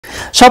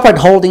Shoprite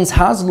Holdings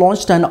has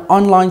launched an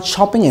online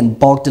shopping and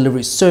bulk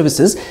delivery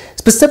services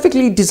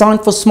specifically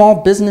designed for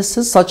small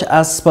businesses such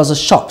as Spaza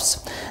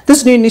shops.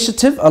 This new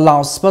initiative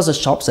allows Spaza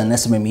shops and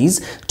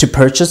SMMEs to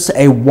purchase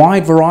a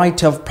wide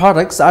variety of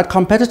products at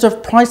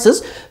competitive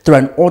prices through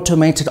an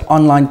automated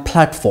online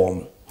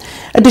platform.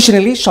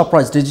 Additionally,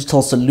 Shoprite's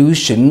digital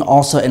solution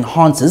also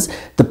enhances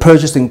the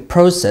purchasing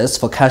process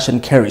for cash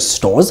and carry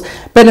stores,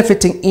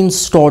 benefiting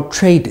in-store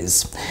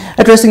traders.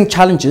 Addressing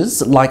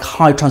challenges like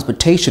high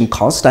transportation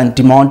costs and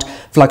demand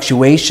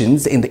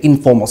fluctuations in the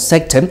informal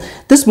sector,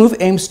 this move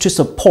aims to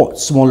support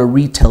smaller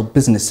retail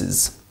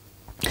businesses.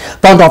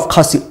 Founder of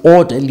Kasi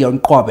Order, Leon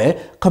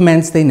Kwabe,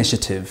 commends the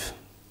initiative.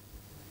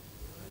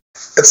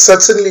 It's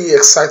certainly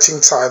exciting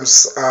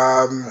times.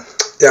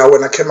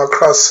 When I came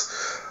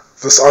across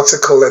this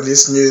article and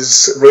this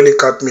news really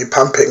got me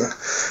pumping.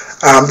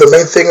 The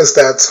main thing is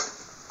that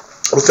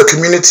with the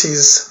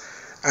communities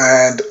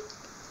and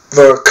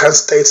the current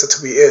state that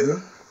we're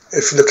in,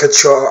 if you look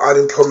at your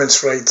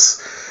unemployment rates,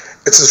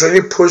 it has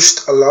really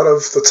pushed a lot of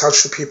the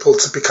township people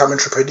to become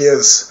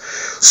entrepreneurs.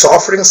 So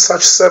offering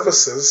such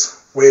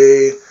services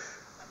where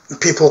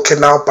people can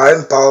now buy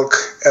in bulk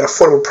at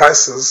affordable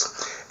prices,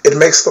 it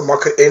makes the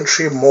market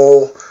entry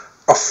more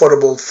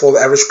affordable for the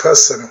average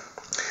person.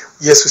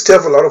 Yes, we still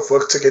have a lot of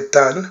work to get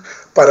done,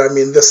 but I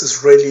mean, this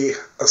is really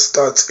a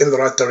start in the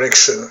right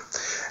direction.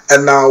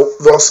 And now,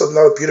 also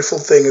another beautiful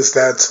thing is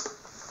that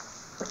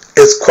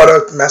it's quite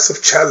a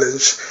massive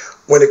challenge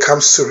when it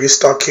comes to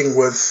restocking,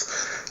 with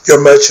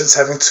your merchants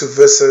having to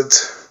visit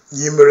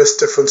numerous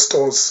different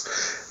stores.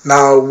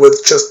 Now,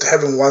 with just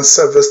having one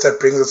service that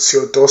brings it to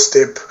your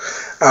doorstep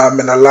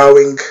and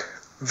allowing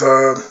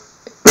the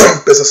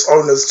business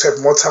owners to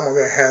have more time on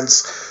their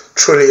hands,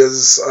 truly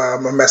is a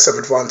massive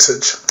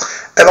advantage.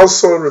 And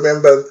also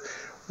remember,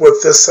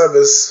 with this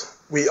service,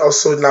 we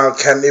also now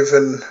can,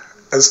 even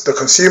as the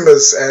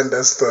consumers and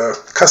as the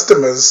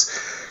customers,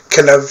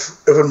 can have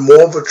even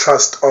more of a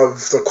trust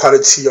of the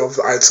quality of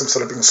the items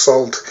that are being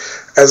sold,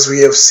 as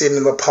we have seen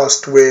in the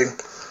past where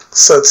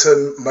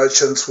certain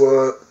merchants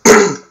were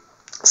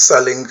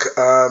selling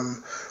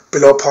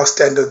below par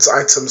standards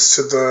items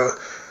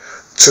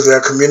to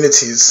their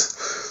communities.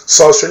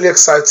 So it's really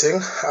exciting,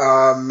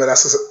 and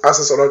us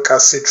as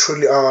Orokasi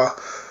truly are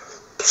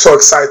so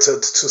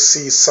excited to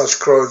see such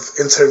growth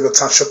entering the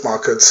township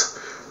market.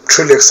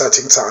 Truly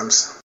exciting times.